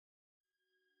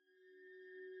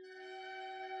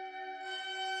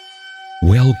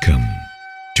Welcome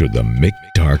to the Mick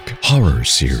Dark Horror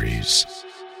Series.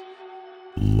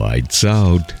 Lights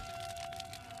out.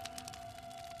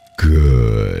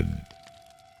 Good.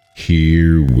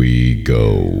 Here we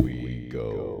go.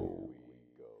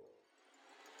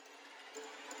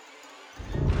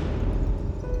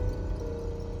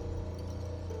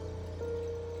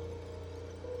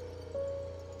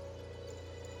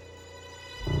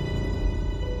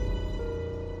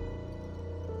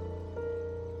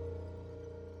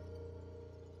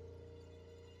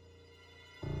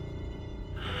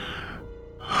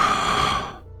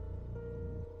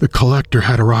 The collector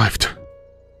had arrived.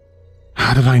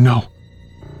 How did I know?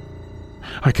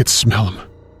 I could smell him.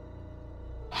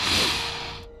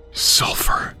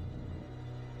 Sulfur.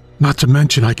 Not to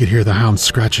mention I could hear the hound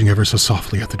scratching ever so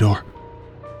softly at the door.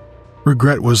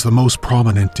 Regret was the most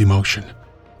prominent emotion,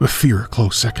 with fear a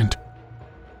close second.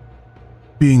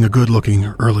 Being a good-looking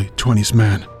early 20s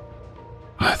man,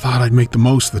 I thought I'd make the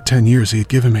most of the 10 years he had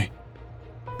given me.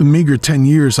 The meager 10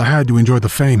 years I had to enjoy the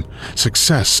fame,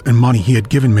 success, and money he had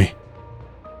given me.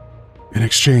 In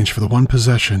exchange for the one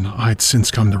possession I had since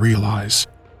come to realize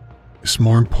is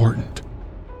more important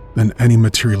than any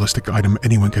materialistic item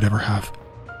anyone could ever have.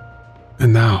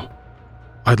 And now,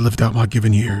 I'd lived out my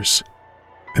given years,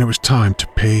 and it was time to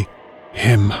pay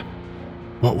him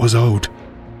what was owed.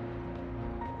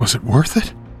 Was it worth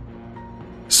it?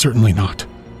 Certainly not.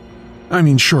 I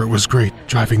mean, sure, it was great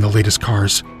driving the latest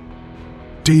cars,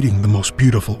 dating the most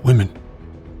beautiful women,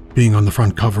 being on the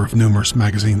front cover of numerous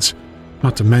magazines,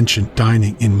 not to mention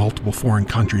dining in multiple foreign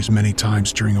countries many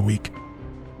times during a week.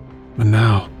 But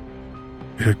now,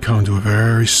 it had come to a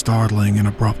very startling and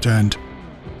abrupt end.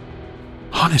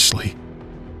 Honestly,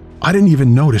 I didn't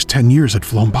even notice 10 years had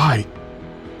flown by.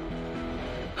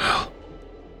 Well,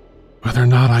 whether or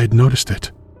not I had noticed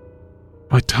it,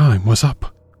 my time was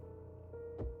up.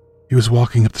 He was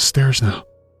walking up the stairs now.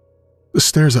 The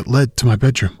stairs that led to my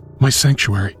bedroom, my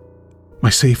sanctuary, my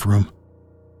safe room.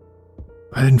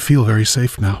 I didn't feel very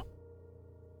safe now.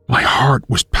 My heart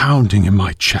was pounding in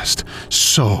my chest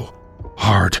so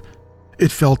hard. It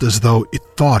felt as though it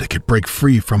thought it could break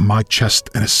free from my chest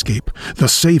and escape,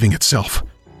 thus saving itself.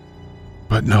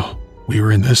 But no, we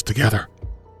were in this together.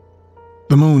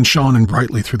 The moon shone in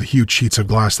brightly through the huge sheets of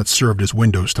glass that served as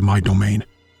windows to my domain,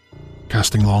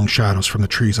 casting long shadows from the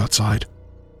trees outside.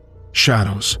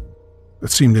 Shadows that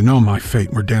seemed to know my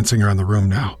fate were dancing around the room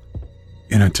now,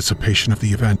 in anticipation of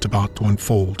the event about to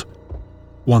unfold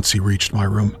once he reached my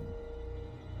room.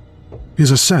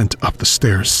 His ascent up the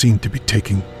stairs seemed to be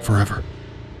taking forever,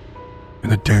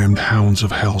 and the damned hounds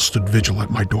of hell stood vigil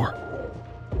at my door,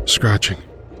 scratching,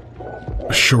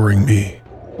 assuring me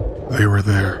they were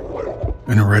there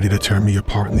and ready to tear me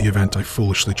apart in the event I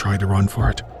foolishly tried to run for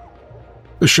it.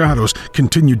 The shadows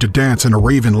continued to dance, and a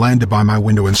raven landed by my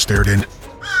window and stared in.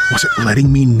 Was it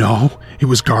letting me know it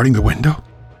was guarding the window?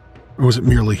 Or was it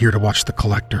merely here to watch the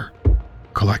collector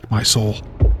collect my soul?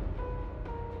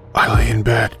 I lay in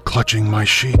bed, clutching my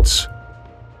sheets,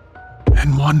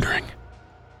 and wondering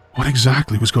what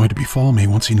exactly was going to befall me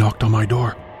once he knocked on my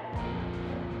door.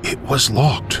 It was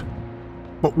locked.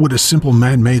 But would a simple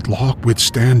man-made lock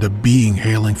withstand a being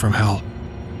hailing from hell?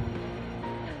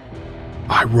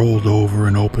 I rolled over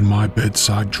and opened my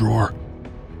bedside drawer.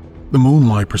 The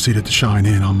moonlight proceeded to shine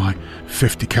in on my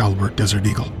 .50 caliber Desert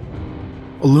Eagle,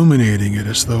 illuminating it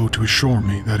as though to assure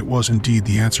me that it was indeed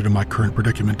the answer to my current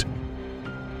predicament.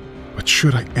 But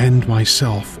should I end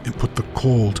myself and put the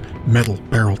cold metal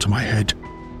barrel to my head,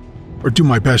 or do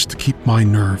my best to keep my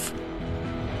nerve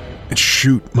and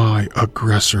shoot my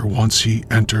aggressor once he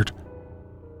entered?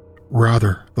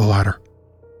 Rather the latter.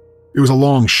 It was a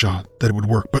long shot that it would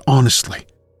work, but honestly,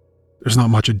 there's not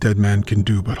much a dead man can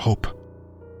do but hope.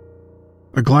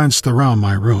 I glanced around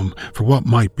my room for what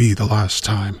might be the last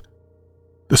time.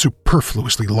 The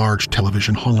superfluously large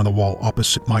television hung on the wall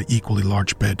opposite my equally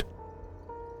large bed.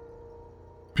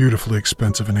 Beautifully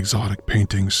expensive and exotic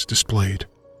paintings displayed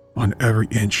on every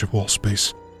inch of wall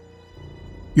space.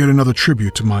 Yet another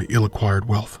tribute to my ill-acquired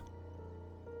wealth.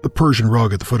 The Persian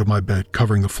rug at the foot of my bed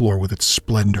covering the floor with its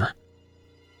splendor.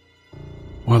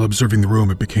 While observing the room,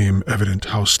 it became evident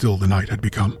how still the night had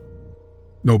become.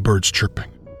 No birds chirping.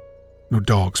 No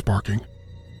dogs barking.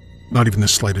 Not even the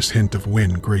slightest hint of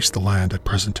wind graced the land at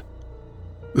present.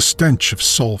 The stench of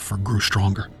sulfur grew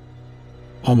stronger,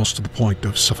 almost to the point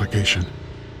of suffocation.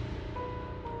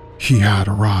 He had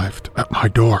arrived at my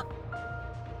door.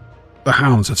 The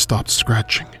hounds had stopped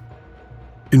scratching.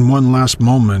 In one last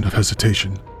moment of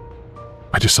hesitation,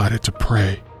 I decided to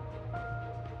pray.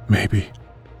 Maybe,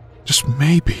 just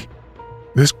maybe,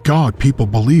 this God people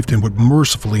believed in would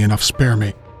mercifully enough spare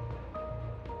me.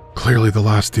 Clearly the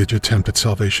last-ditch attempt at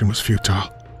salvation was futile,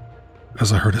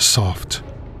 as I heard a soft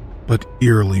but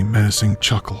eerily menacing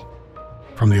chuckle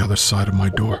from the other side of my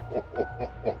door.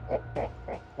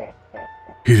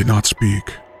 He did not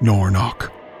speak, nor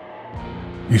knock.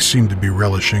 He seemed to be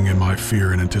relishing in my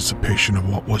fear and anticipation of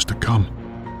what was to come,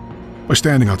 by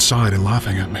standing outside and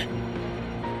laughing at me.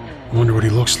 I wonder what he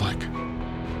looks like.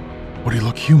 Would he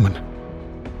look human?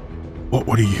 What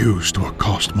would he use to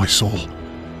accost my soul?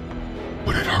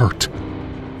 Would it hurt?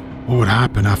 What would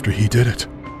happen after he did it?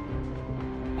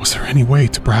 Was there any way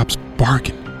to perhaps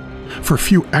bargain for a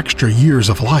few extra years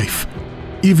of life,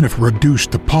 even if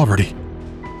reduced to poverty?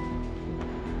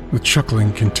 The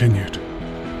chuckling continued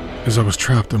as I was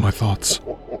trapped in my thoughts,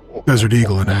 Desert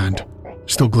Eagle in hand,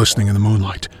 still glistening in the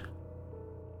moonlight.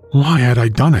 Why had I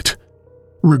done it?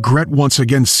 Regret once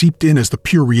again seeped in as the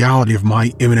pure reality of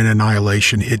my imminent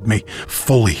annihilation hit me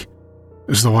fully,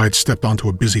 as though I had stepped onto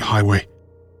a busy highway.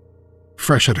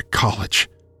 Fresh out of college,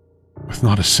 with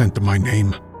not a cent to my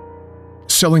name.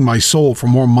 Selling my soul for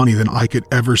more money than I could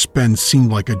ever spend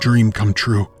seemed like a dream come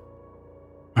true.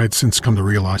 I had since come to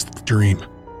realize that the dream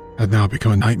had now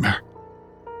become a nightmare.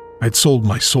 I had sold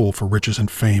my soul for riches and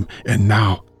fame, and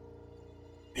now,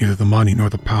 neither the money nor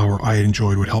the power I had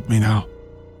enjoyed would help me now.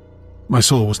 My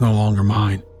soul was no longer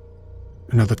mine,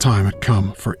 and now the time had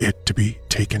come for it to be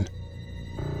taken.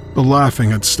 The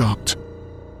laughing had stopped.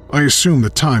 I assumed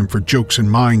the time for jokes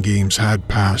and mind games had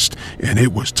passed, and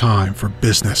it was time for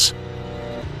business.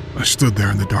 I stood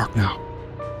there in the dark now.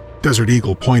 Desert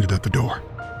Eagle pointed at the door,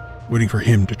 waiting for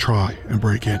him to try and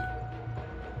break in.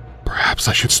 Perhaps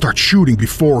I should start shooting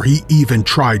before he even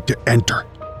tried to enter.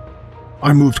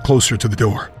 I moved closer to the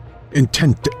door,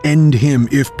 intent to end him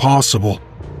if possible,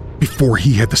 before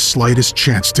he had the slightest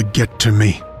chance to get to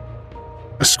me.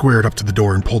 I squared up to the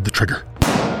door and pulled the trigger.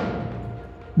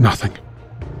 Nothing.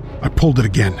 I pulled it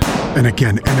again, and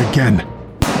again, and again.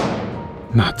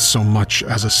 Not so much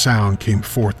as a sound came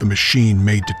forth the machine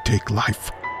made to take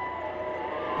life.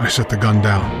 I set the gun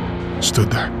down, stood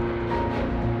there.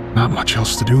 Not much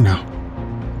else to do now.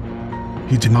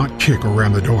 He did not kick or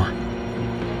ram the door.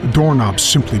 The doorknob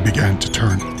simply began to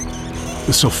turn.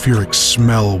 The sulfuric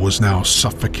smell was now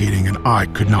suffocating, and I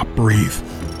could not breathe.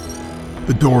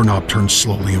 The doorknob turned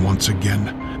slowly, and once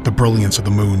again, the brilliance of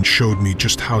the moon showed me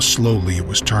just how slowly it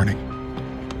was turning.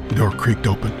 The door creaked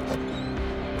open.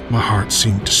 My heart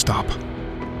seemed to stop.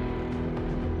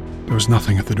 There was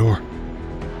nothing at the door.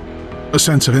 A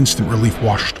sense of instant relief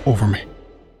washed over me.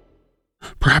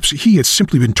 Perhaps he had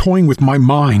simply been toying with my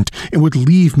mind and would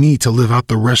leave me to live out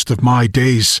the rest of my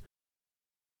days.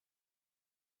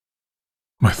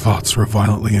 My thoughts were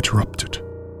violently interrupted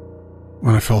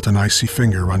when I felt an icy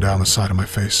finger run down the side of my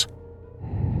face.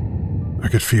 I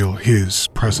could feel his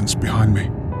presence behind me.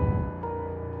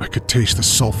 I could taste the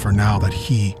sulfur now that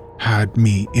he had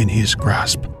me in his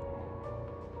grasp.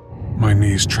 My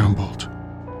knees trembled,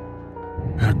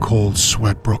 and a cold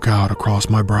sweat broke out across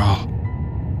my brow.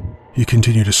 He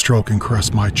continued to stroke and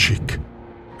caress my cheek,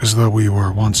 as though we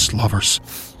were once lovers.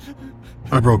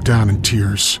 I broke down in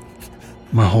tears.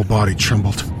 My whole body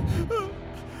trembled.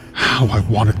 How I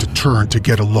wanted to turn to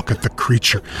get a look at the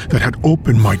creature that had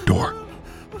opened my door,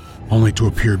 only to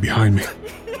appear behind me.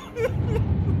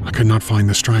 I could not find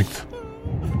the strength,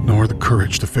 nor the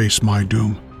courage to face my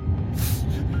doom.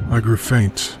 I grew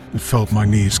faint and felt my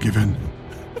knees give in,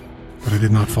 but I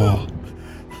did not fall.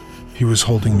 He was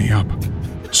holding me up,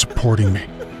 supporting me.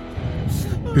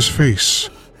 His face,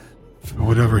 or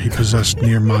whatever he possessed,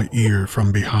 near my ear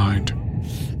from behind.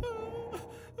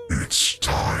 It's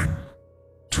time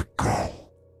to go,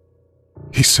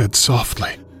 he said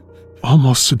softly,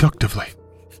 almost seductively.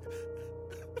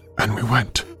 And we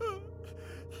went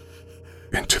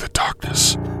into the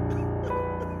darkness.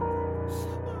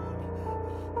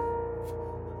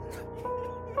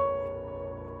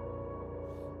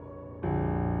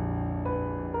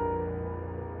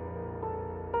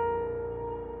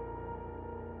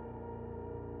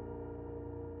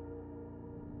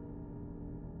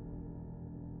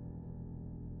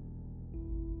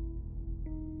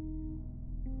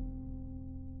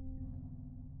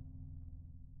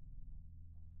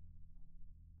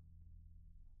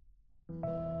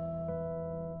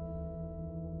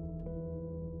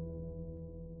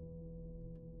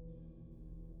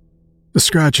 The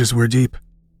scratches were deep.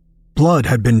 Blood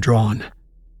had been drawn.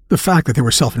 The fact that they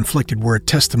were self-inflicted were a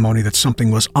testimony that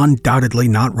something was undoubtedly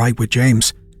not right with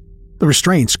James. The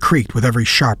restraints creaked with every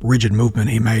sharp, rigid movement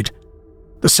he made.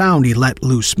 The sound he let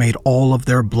loose made all of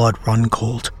their blood run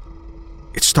cold.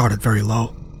 It started very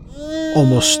low,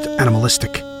 almost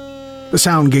animalistic, The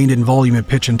sound gained in volume and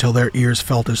pitch until their ears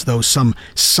felt as though some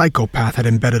psychopath had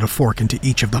embedded a fork into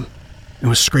each of them and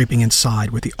was scraping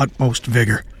inside with the utmost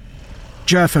vigor.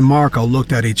 Jeff and Marco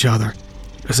looked at each other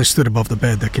as they stood above the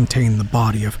bed that contained the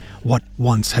body of what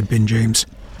once had been James.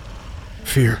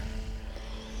 Fear.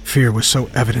 Fear was so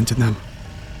evident in them.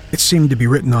 It seemed to be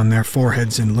written on their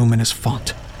foreheads in luminous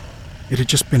font. It had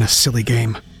just been a silly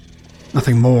game.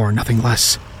 Nothing more, nothing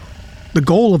less. The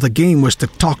goal of the game was to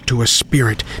talk to a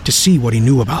spirit, to see what he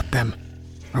knew about them,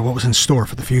 or what was in store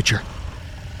for the future.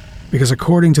 Because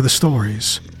according to the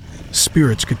stories,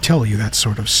 spirits could tell you that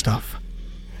sort of stuff.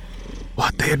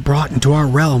 What they had brought into our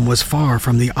realm was far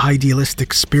from the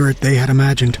idealistic spirit they had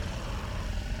imagined.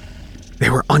 They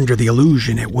were under the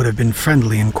illusion it would have been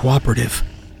friendly and cooperative.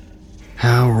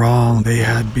 How wrong they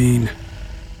had been.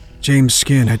 James'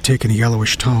 skin had taken a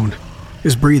yellowish tone.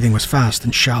 His breathing was fast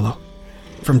and shallow.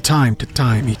 From time to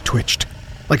time he twitched,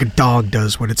 like a dog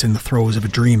does when it's in the throes of a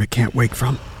dream it can't wake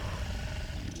from.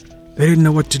 They didn't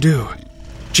know what to do.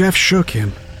 Jeff shook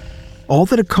him. All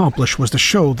that accomplished was to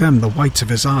show them the whites of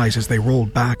his eyes as they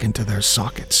rolled back into their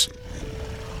sockets.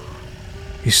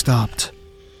 He stopped,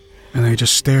 and they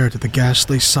just stared at the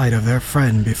ghastly sight of their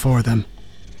friend before them.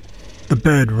 The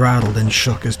bed rattled and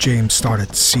shook as James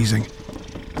started seizing.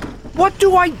 What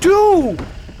do I do?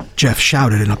 Jeff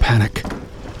shouted in a panic.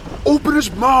 Open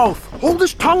his mouth! Hold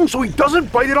his tongue so he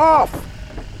doesn't bite it off!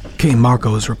 Came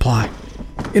Marco's reply.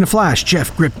 In a flash,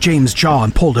 Jeff gripped James' jaw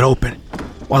and pulled it open,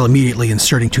 while immediately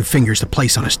inserting 2 fingers to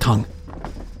place on his tongue.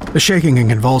 The shaking and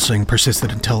convulsing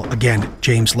persisted until, again,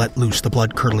 James let loose the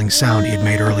blood-curdling sound he had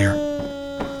made earlier.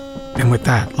 And with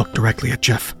that, looked directly at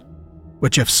Jeff.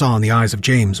 What Jeff saw in the eyes of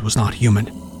James was not human.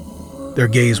 Their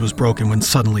gaze was broken when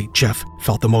suddenly Jeff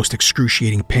felt the most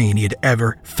excruciating pain he had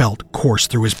ever felt course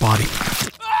through his body.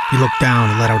 He looked down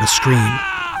and let out a scream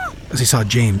as he saw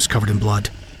James covered in blood.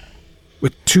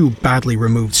 With 2 badly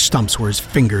removed stumps where his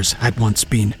fingers had once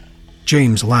been,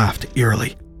 James laughed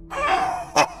eerily.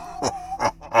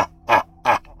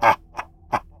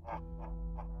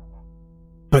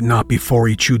 But not before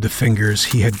he chewed the fingers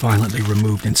he had violently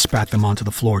removed and spat them onto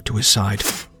the floor to his side.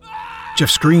 Jeff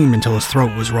screamed until his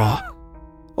throat was raw,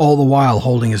 all the while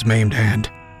holding his maimed hand.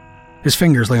 His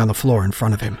fingers lay on the floor in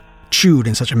front of him, chewed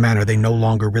in such a manner they no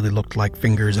longer really looked like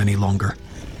fingers any longer.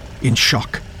 In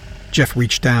shock, Jeff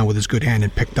reached down with his good hand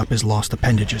and picked up his lost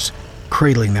appendages,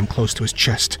 cradling them close to his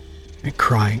chest and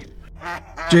crying.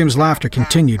 James' laughter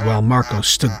continued while Marco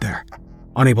stood there,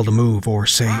 unable to move or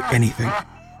say anything.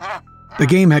 The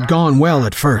game had gone well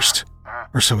at first,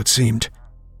 or so it seemed.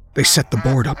 They set the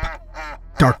board up,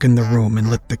 darkened the room, and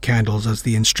lit the candles as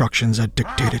the instructions had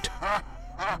dictated.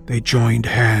 They joined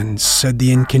hands, said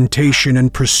the incantation,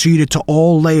 and proceeded to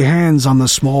all lay hands on the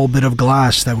small bit of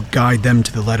glass that would guide them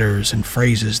to the letters and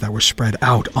phrases that were spread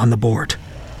out on the board,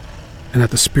 and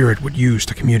that the spirit would use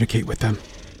to communicate with them.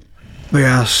 They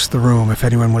asked the room if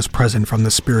anyone was present from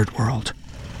the spirit world,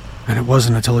 and it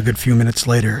wasn't until a good few minutes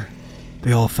later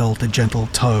they all felt a gentle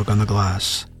tug on the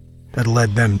glass that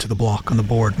led them to the block on the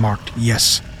board marked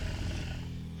yes.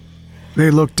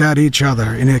 They looked at each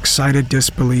other in excited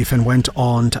disbelief and went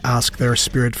on to ask their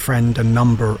spirit friend a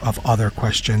number of other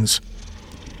questions.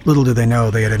 Little did they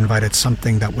know they had invited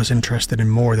something that was interested in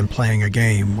more than playing a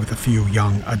game with a few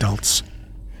young adults.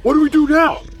 What do we do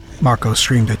now? Marco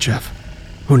screamed at Jeff,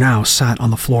 who now sat on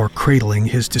the floor cradling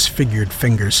his disfigured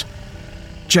fingers.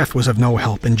 Jeff was of no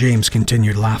help and James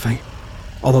continued laughing,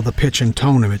 although the pitch and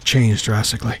tone of it changed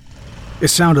drastically. It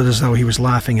sounded as though he was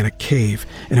laughing in a cave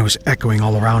and it was echoing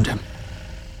all around him.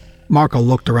 Marco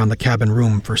looked around the cabin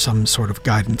room for some sort of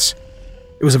guidance.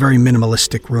 It was a very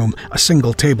minimalistic room, a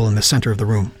single table in the center of the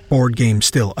room, board game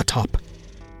still atop.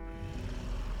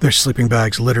 Their sleeping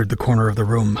bags littered the corner of the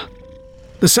room.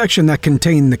 The section that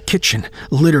contained the kitchen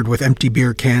littered with empty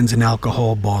beer cans and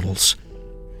alcohol bottles.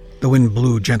 The wind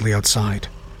blew gently outside,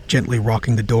 gently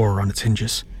rocking the door on its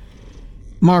hinges.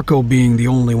 Marco, being the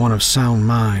only one of sound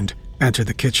mind, entered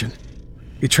the kitchen.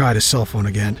 He tried his cell phone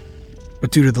again,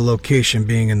 but due to the location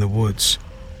being in the woods,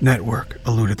 network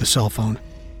eluded the cell phone.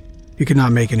 He could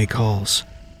not make any calls.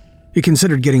 He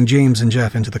considered getting James and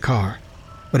Jeff into the car,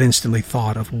 but instantly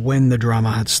thought of when the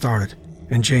drama had started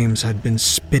and James had been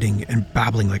spitting and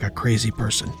babbling like a crazy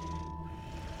person,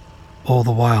 all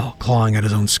the while clawing at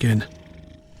his own skin.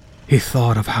 He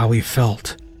thought of how he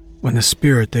felt when the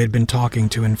spirit they had been talking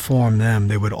to informed them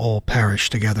they would all perish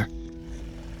together,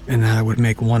 and that it would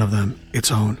make one of them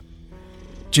its own.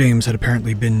 James had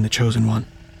apparently been the chosen one.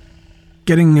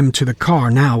 Getting him to the car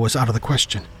now was out of the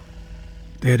question.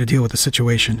 They had to deal with the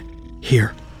situation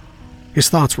here. His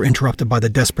thoughts were interrupted by the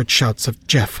desperate shouts of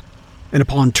Jeff, and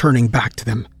upon turning back to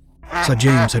them, saw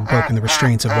James had broken the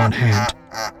restraints of one hand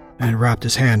and wrapped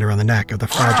his hand around the neck of the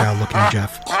fragile-looking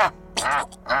Jeff.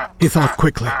 He thought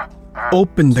quickly,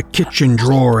 opened the kitchen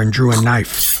drawer and drew a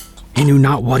knife. He knew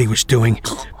not what he was doing,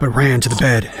 but ran to the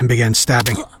bed and began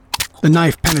stabbing. The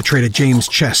knife penetrated James'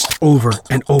 chest over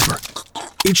and over,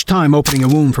 each time opening a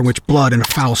wound from which blood and a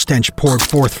foul stench poured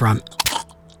forth from.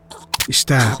 He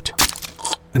stabbed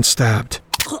and stabbed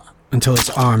until his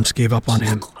arms gave up on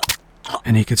him,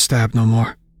 and he could stab no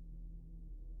more.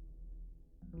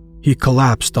 He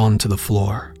collapsed onto the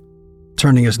floor,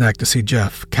 turning his neck to see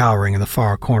Jeff cowering in the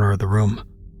far corner of the room,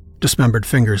 dismembered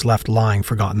fingers left lying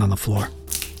forgotten on the floor.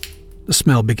 The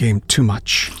smell became too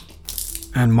much,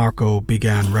 and Marco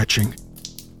began retching.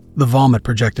 The vomit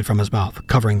projected from his mouth,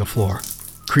 covering the floor,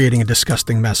 creating a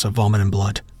disgusting mess of vomit and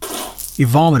blood. He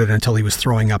vomited until he was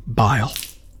throwing up bile.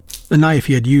 The knife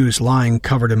he had used lying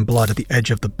covered in blood at the edge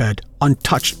of the bed,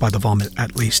 untouched by the vomit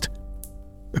at least.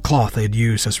 The cloth they had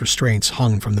used as restraints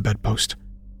hung from the bedpost.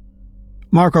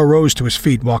 Marco rose to his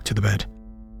feet and walked to the bed.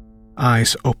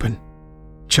 Eyes open,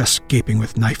 chest gaping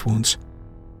with knife wounds.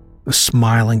 The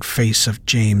smiling face of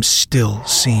James still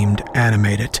seemed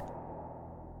animated.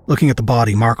 Looking at the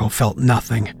body, Marco felt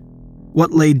nothing.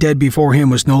 What lay dead before him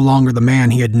was no longer the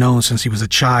man he had known since he was a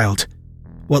child.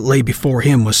 What lay before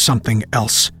him was something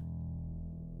else.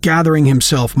 Gathering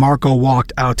himself, Marco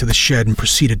walked out to the shed and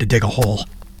proceeded to dig a hole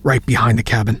right behind the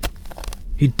cabin.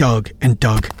 He dug and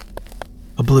dug,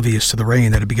 oblivious to the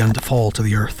rain that had begun to fall to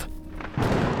the earth,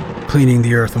 cleaning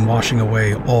the earth and washing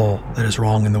away all that is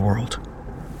wrong in the world.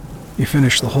 He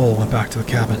finished the hole and went back to the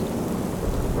cabin.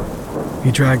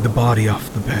 He dragged the body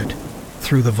off the bed,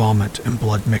 through the vomit and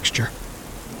blood mixture,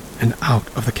 and out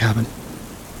of the cabin.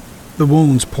 The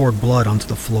wounds poured blood onto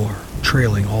the floor,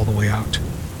 trailing all the way out.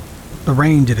 The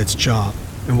rain did its job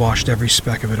and washed every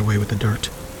speck of it away with the dirt.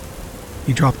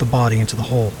 He dropped the body into the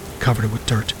hole, covered it with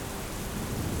dirt.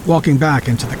 Walking back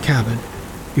into the cabin,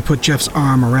 he put Jeff's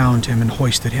arm around him and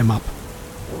hoisted him up.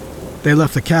 They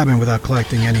left the cabin without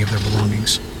collecting any of their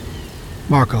belongings.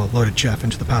 Marco loaded Jeff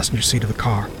into the passenger seat of the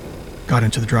car, got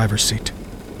into the driver's seat.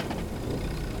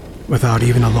 Without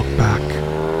even a look back,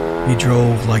 he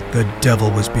drove like the devil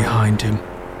was behind him.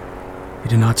 He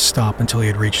did not stop until he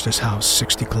had reached his house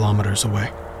 60 kilometers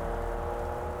away.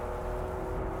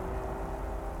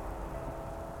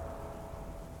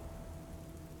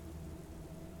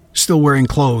 Still wearing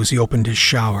clothes, he opened his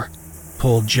shower,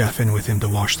 pulled Jeff in with him to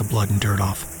wash the blood and dirt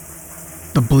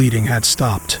off. The bleeding had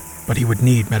stopped, but he would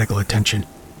need medical attention.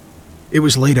 It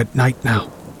was late at night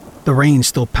now, the rain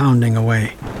still pounding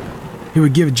away. He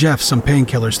would give Jeff some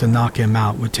painkillers to knock him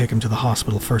out, would take him to the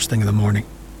hospital first thing in the morning.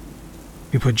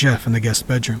 He put Jeff in the guest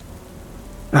bedroom,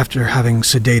 after having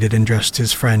sedated and dressed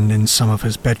his friend in some of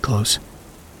his bedclothes.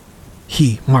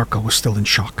 He, Marco, was still in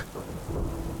shock.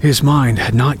 His mind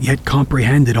had not yet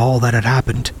comprehended all that had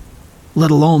happened, let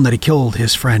alone that he killed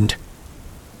his friend.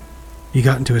 He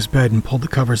got into his bed and pulled the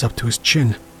covers up to his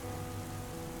chin.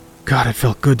 God, it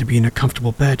felt good to be in a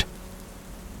comfortable bed.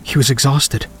 He was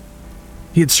exhausted.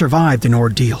 He had survived an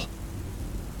ordeal.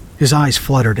 His eyes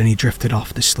fluttered and he drifted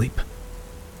off to sleep.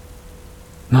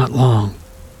 Not long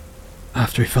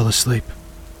after he fell asleep,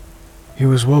 he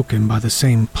was woken by the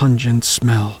same pungent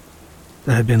smell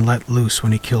that had been let loose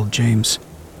when he killed James.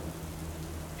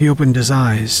 He opened his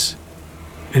eyes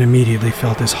and immediately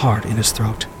felt his heart in his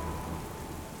throat.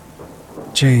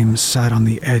 James sat on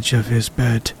the edge of his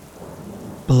bed,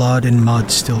 blood and mud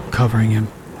still covering him,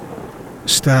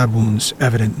 stab wounds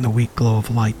evident in the weak glow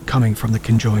of light coming from the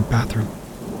conjoined bathroom.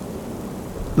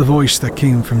 The voice that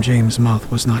came from James'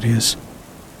 mouth was not his.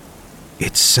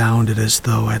 It sounded as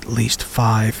though at least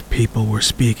 5 people were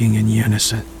speaking in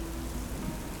unison.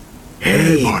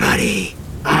 Hey, buddy,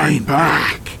 I'm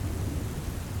back.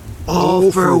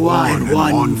 All for one,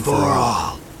 one for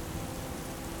all.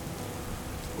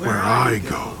 Where I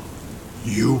go,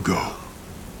 you go.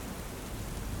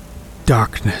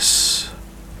 Darkness